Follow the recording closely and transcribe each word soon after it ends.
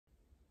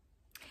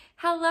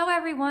Hello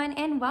everyone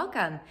and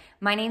welcome.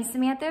 My name's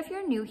Samantha if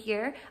you're new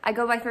here. I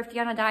go by Thrifty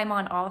on a Dime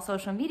on all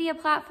social media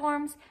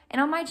platforms, and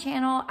on my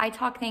channel I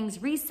talk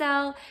things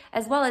resell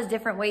as well as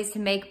different ways to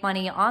make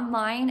money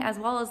online as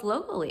well as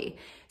locally.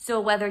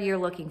 So whether you're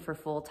looking for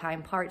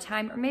full-time,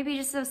 part-time, or maybe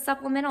just a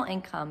supplemental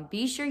income,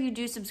 be sure you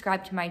do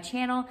subscribe to my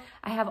channel.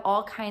 I have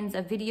all kinds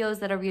of videos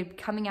that are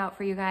coming out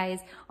for you guys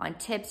on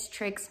tips,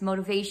 tricks,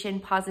 motivation,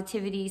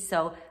 positivity,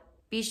 so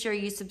be sure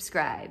you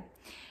subscribe.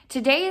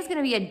 Today is going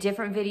to be a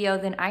different video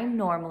than I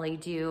normally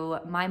do.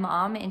 My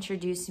mom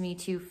introduced me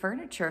to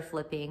furniture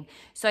flipping.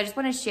 So I just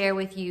want to share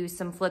with you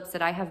some flips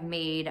that I have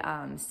made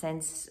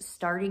since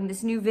starting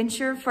this new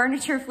venture,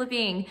 furniture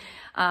flipping.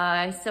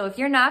 So if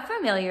you're not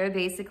familiar,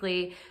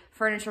 basically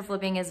furniture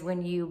flipping is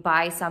when you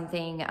buy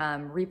something,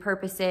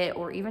 repurpose it,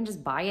 or even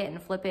just buy it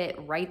and flip it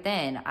right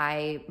then.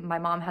 My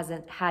mom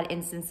hasn't had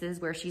instances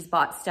where she's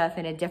bought stuff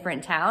in a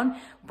different town,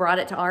 brought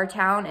it to our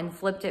town, and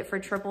flipped it for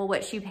triple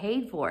what she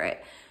paid for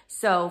it.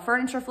 So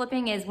furniture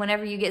flipping is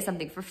whenever you get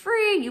something for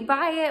free, you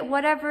buy it,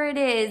 whatever it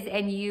is,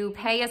 and you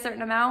pay a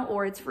certain amount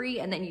or it's free,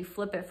 and then you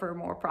flip it for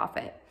more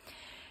profit.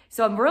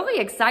 So I'm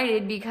really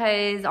excited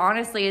because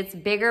honestly, it's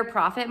bigger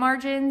profit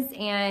margins,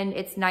 and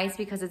it's nice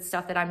because it's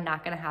stuff that I'm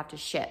not gonna have to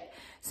ship.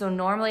 So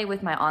normally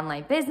with my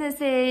online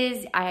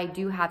businesses, I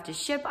do have to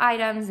ship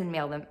items and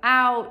mail them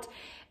out.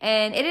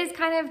 And it is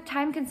kind of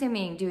time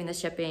consuming doing the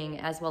shipping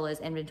as well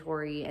as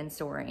inventory and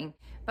storing.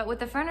 But with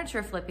the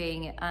furniture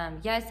flipping,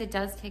 yes, it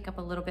does take up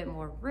a little bit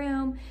more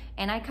room,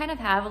 and I kind of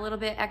have a little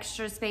bit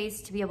extra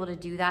space to be able to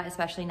do that,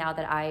 especially now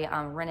that I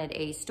rented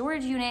a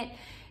storage unit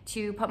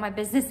to put my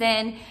business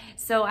in.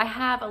 So I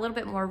have a little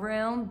bit more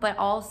room, but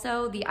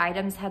also the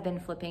items have been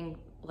flipping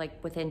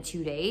like within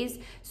 2 days.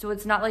 So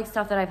it's not like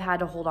stuff that I've had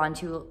to hold on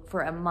to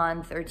for a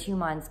month or 2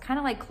 months, kind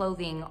of like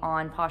clothing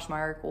on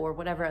Poshmark or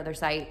whatever other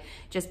site,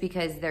 just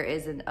because there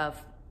isn't a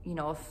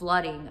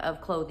flooding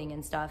of clothing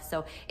and stuff.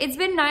 So it's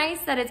been nice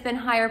that it's been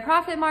higher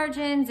profit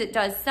margins. It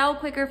does sell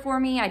quicker for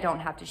me. I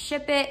don't have to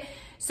ship it.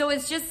 So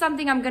it's just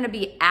something I'm gonna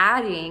be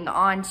adding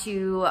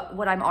onto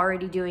what I'm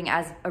already doing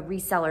as a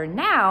reseller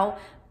now,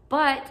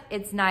 but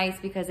it's nice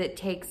because it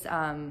takes,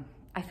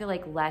 I feel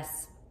like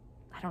less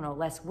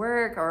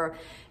work, or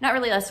not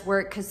really less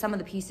work, because some of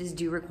the pieces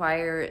do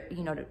require,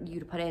 you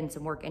to put in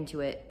some work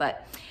into it.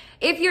 But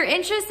if you're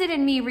interested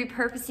in me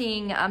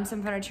repurposing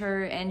some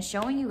furniture and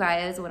showing you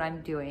guys what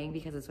I'm doing,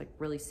 because it's like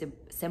really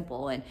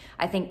simple, and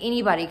I think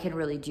anybody can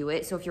really do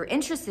it. So if you're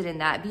interested in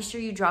that, be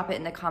sure you drop it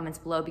in the comments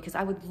below, because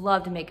I would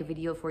love to make a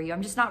video for you.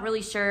 I'm just not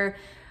really sure.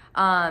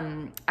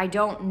 I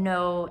don't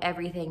know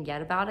everything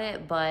yet about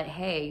it, but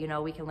hey,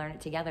 we can learn it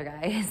together,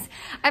 guys.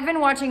 I've been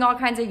watching all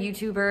kinds of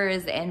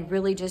YouTubers and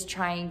really just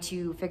trying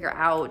to figure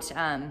out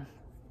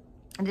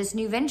this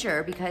new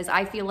venture, because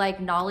I feel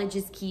like knowledge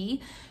is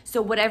key. So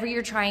whatever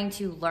you're trying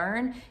to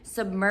learn,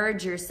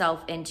 submerge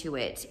yourself into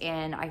it.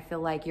 And I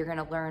feel like you're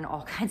gonna learn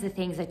all kinds of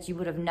things that you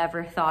would have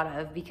never thought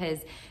of because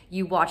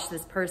you watched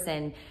this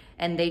person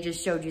and they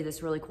just showed you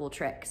this really cool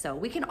trick. So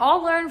we can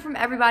all learn from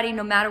everybody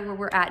no matter where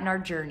we're at in our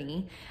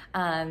journey.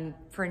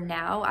 For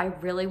now, I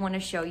really wanna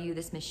show you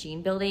this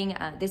machine building.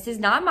 This is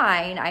not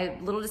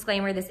mine. Little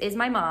disclaimer, this is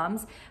my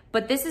mom's,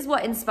 but this is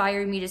what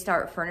inspired me to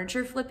start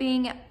furniture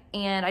flipping.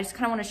 And I just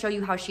kind of want to show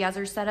you how she has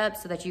her set up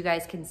so that you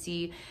guys can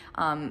see,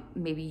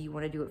 maybe you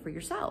want to do it for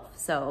yourself.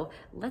 So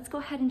let's go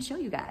ahead and show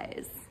you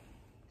guys.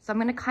 So I'm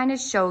going to kind of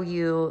show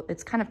you,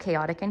 it's kind of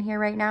chaotic in here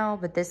right now,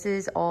 but this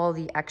is all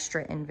the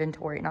extra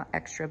inventory, not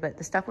extra, but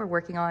the stuff we're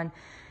working on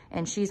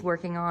and she's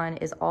working on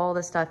is all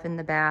the stuff in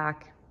the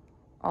back,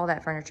 all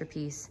that furniture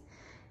piece.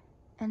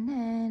 And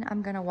then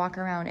I'm going to walk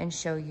around and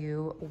show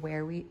you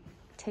where we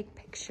take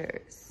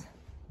pictures.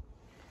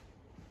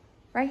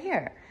 Right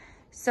here.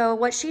 So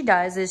what she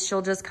does is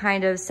she'll just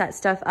kind of set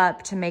stuff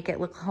up to make it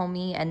look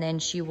homey, and then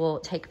she will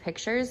take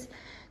pictures.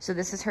 So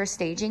this is her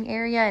staging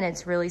area, and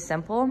it's really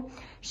simple.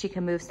 She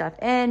can move stuff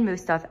in, move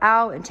stuff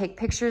out, and take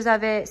pictures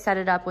of it, set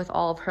it up with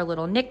all of her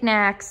little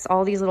knickknacks,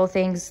 all these little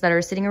things that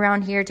are sitting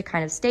around here to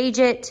kind of stage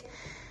it.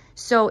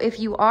 So if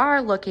you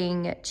are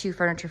looking to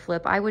furniture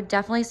flip, I would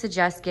definitely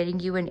suggest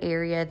getting you an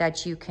area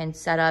that you can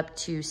set up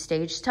to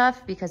stage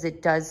stuff, because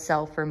it does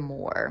sell for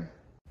more.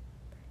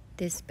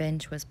 This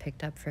bench was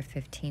picked up for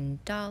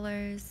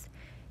 $15.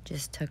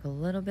 Just took a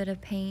little bit of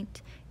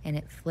paint and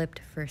it flipped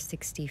for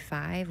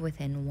 $65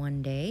 within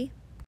 1 day.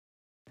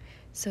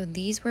 So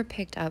these were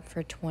picked up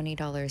for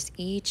 $20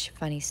 each.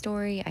 Funny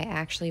story, I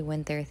actually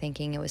went there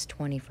thinking it was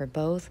 $20 for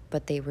both,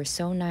 but they were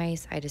so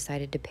nice I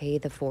decided to pay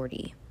the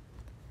 $40.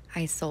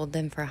 I sold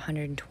them for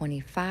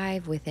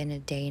 $125 within a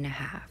day and a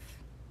half.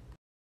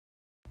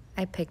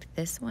 I picked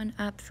this one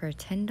up for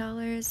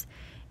 $10.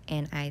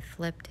 And I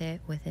flipped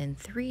it within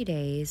 3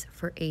 days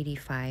for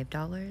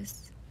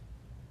 $85.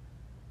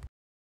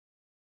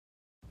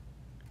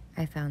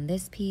 I found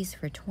this piece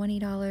for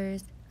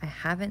 $20. I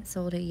haven't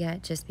sold it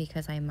yet just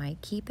because I might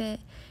keep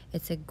it.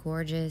 It's a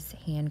gorgeous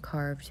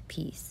hand-carved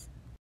piece.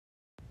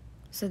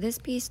 So this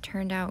piece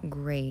turned out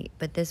great,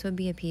 but this would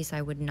be a piece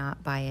I would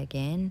not buy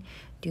again.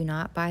 Do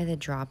not buy the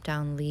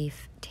drop-down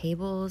leaf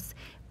tables.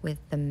 with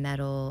the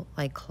metal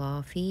like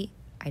claw feet.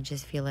 I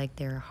just feel like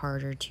they're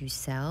harder to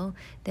sell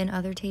than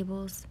other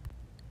tables.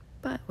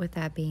 But with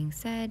that being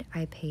said,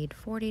 I paid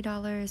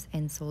 $40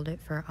 and sold it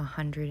for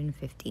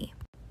 $150.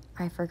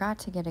 I forgot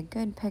to get a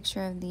good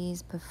picture of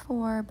these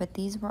before, but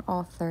these were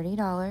all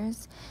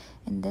 $30,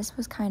 and this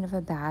was kind of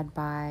a bad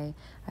buy.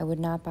 I would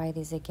not buy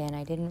these again.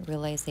 I didn't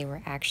realize they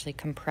were actually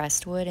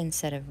compressed wood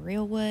instead of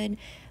real wood,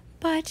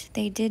 but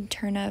they did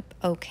turn up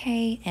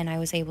okay, and I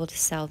was able to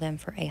sell them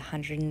for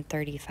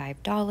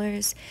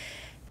 $135.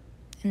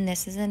 And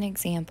this is an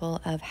example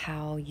of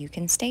how you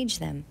can stage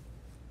them.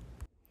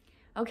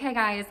 Okay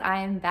guys,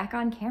 I'm back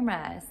on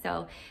camera.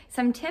 So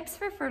some tips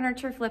for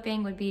furniture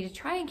flipping would be to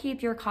try and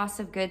keep your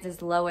cost of goods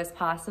as low as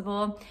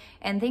possible.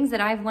 And things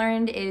that I've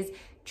learned is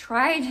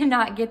try to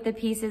not get the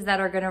pieces that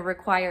are gonna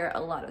require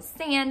a lot of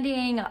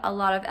sanding, a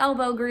lot of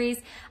elbow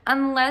grease,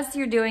 unless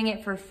you're doing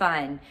it for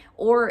fun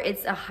or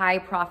it's a high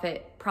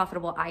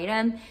profitable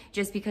item,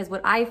 just because what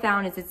I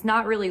found is it's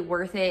not really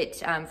worth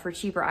it for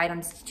cheaper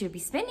items to be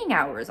spending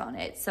hours on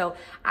it. So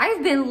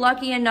I've been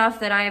lucky enough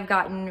that I have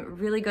gotten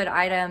really good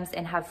items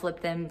and have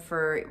flipped them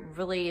for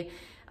really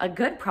a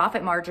good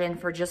profit margin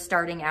for just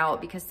starting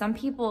out, because some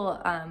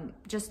people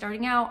just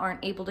starting out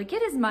aren't able to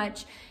get as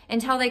much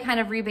until they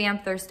kind of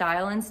revamp their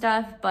style and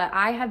stuff. But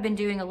I have been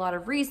doing a lot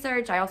of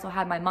research. I also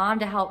had my mom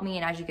to help me,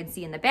 and as you can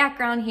see in the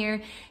background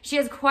here, she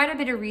has quite a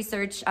bit of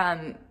research,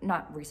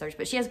 not research,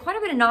 but she has quite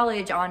a bit of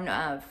knowledge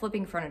on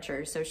flipping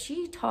furniture, so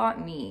she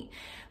taught me.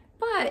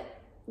 But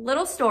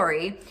little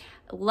story,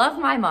 love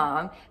my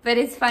mom, but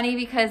it's funny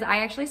because I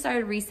actually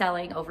started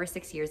reselling over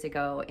 6 years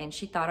ago, and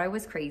she thought I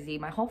was crazy.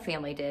 My whole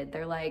family did.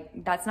 They're like,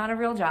 that's not a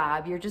real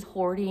job. You're just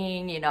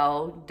hoarding, you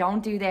know,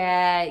 don't do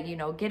that, you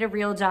know, get a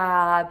real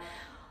job.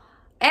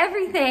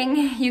 Everything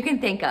you can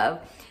think of.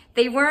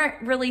 They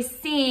weren't really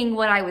seeing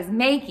what I was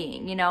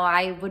making. You know,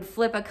 I would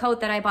flip a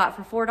coat that I bought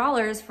for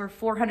 $4 for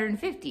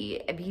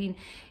 $450. I mean,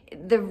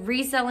 the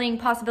reselling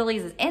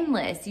possibilities is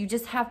endless. You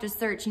just have to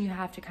search and you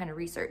have to kind of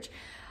research.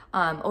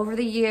 Over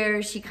the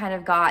years, she kind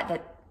of got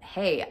that,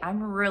 hey,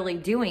 I'm really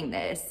doing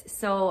this.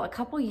 So a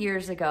couple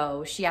years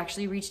ago, she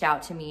actually reached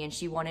out to me and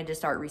she wanted to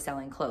start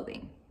reselling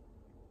clothing.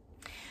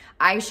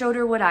 I showed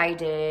her what I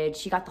did.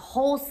 She got the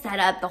whole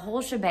setup, the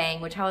whole shebang,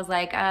 which I was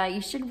like,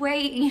 you should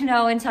wait, you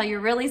know, until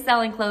you're really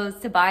selling clothes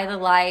to buy the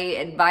light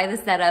and buy the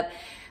setup.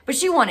 But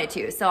she wanted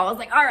to. So I was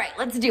like, all right,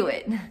 let's do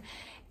it.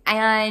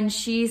 And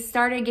she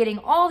started getting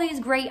all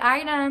these great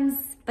items,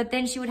 but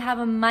then she would have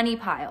a money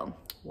pile.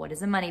 What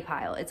is a money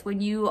pile? It's when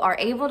you are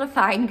able to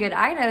find good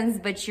items,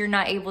 but you're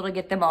not able to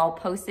get them all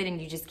posted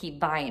and you just keep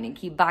buying and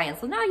keep buying.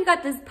 So now you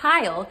got this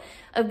pile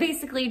of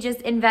basically just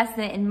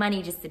investment and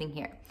money just sitting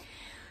here.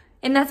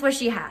 And that's what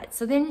she had.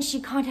 So then she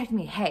contacted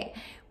me, hey,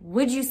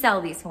 would you sell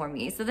these for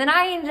me? So then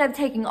I ended up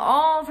taking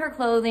all of her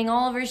clothing,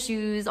 all of her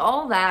shoes,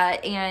 all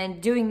that,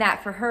 and doing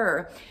that for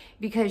her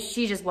because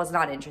she just was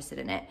not interested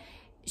in it.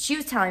 She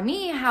was telling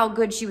me how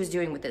good she was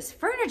doing with this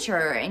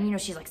furniture. And, you know,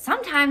 she's like,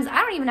 sometimes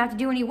I don't even have to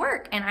do any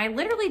work. And I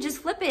literally just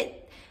flip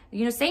it,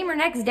 you know, same or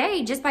next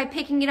day just by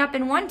picking it up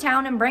in one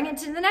town and bring it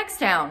to the next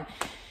town.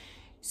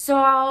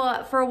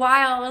 So for a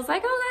while, I was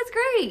like, oh, that's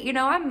great. You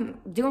know, I'm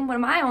doing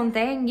my own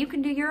thing. You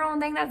can do your own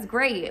thing. That's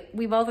great.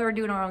 We both are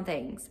doing our own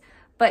things.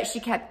 But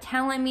she kept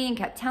telling me, and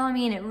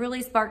it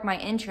really sparked my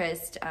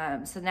interest.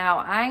 So now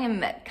I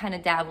am kind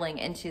of dabbling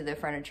into the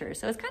furniture.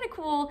 So it's kind of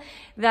cool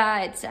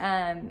that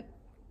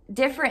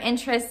different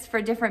interests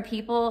for different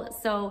people.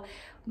 So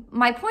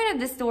my point of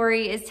this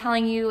story is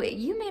telling you,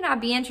 you may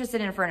not be interested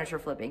in furniture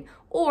flipping,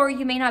 or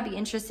you may not be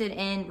interested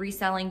in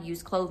reselling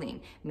used clothing.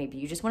 Maybe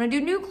you just want to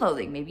do new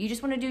clothing. Maybe you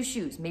just want to do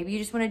shoes. Maybe you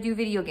just want to do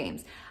video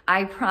games.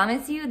 I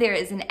promise you there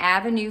is an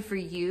avenue for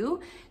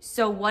you.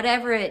 So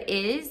whatever it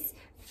is,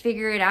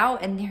 figure it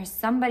out, and there's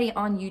somebody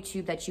on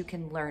YouTube that you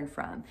can learn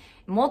from.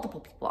 Multiple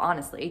people,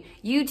 honestly.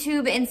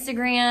 YouTube,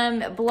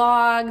 Instagram,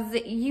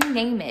 blogs, you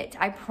name it.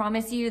 I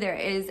promise you there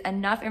is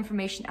enough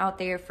information out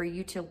there for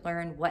you to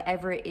learn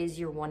whatever it is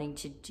you're wanting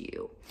to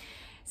do.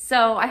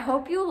 So I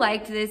hope you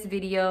liked this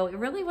video. It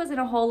really wasn't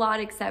a whole lot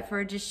except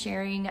for just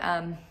sharing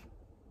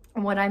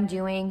what I'm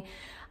doing.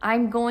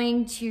 I'm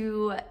going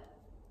to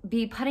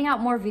be putting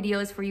out more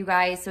videos for you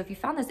guys. So if you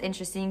found this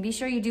interesting, be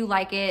sure you do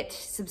like it,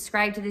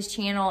 subscribe to this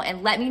channel,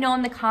 and let me know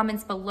in the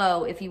comments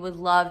below if you would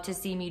love to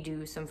see me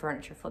do some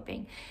furniture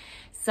flipping.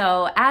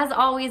 So as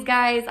always,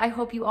 guys, I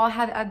hope you all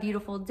have a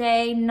beautiful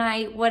day,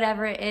 night,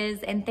 whatever it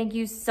is, and thank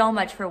you so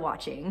much for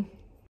watching.